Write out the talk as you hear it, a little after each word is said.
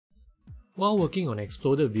While working on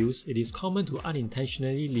exploded views, it is common to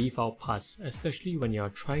unintentionally leave out parts, especially when you are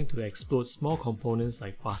trying to explode small components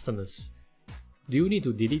like fasteners. Do you need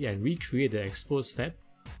to delete and recreate the explode step,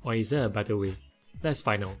 or is there a better way? Let's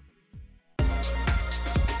find out.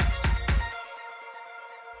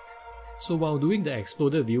 So while doing the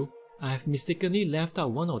exploded view, I have mistakenly left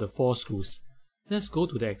out one of the 4 screws. Let's go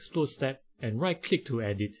to the explode step and right click to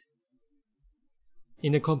edit.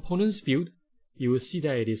 In the components field, you will see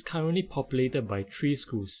that it is currently populated by 3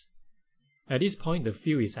 screws. At this point, the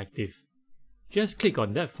field is active. Just click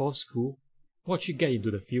on that 4th screw, watch it get into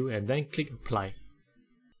the field, and then click apply.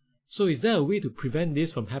 So is there a way to prevent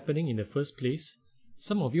this from happening in the first place?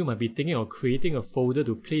 Some of you might be thinking of creating a folder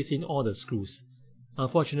to place in all the screws.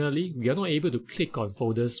 Unfortunately, we are not able to click on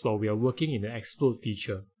folders while we are working in the explode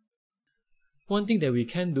feature. One thing that we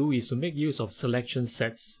can do is to make use of selection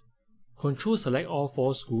sets. Control select all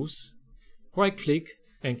 4 screws, right click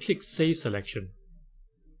and click Save Selection.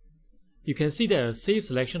 You can see that a Save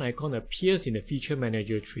Selection icon appears in the Feature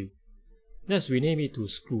Manager tree. Let's rename it to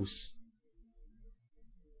Screws.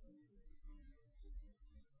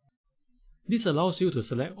 This allows you to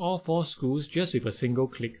select all 4 screws just with a single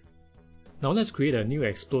click. Now let's create a new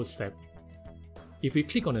explode step. If we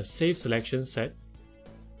click on a Save Selection set,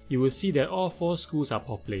 you will see that all 4 screws are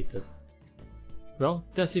populated. Well,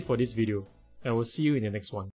 that's it for this video. I will see you in the next one.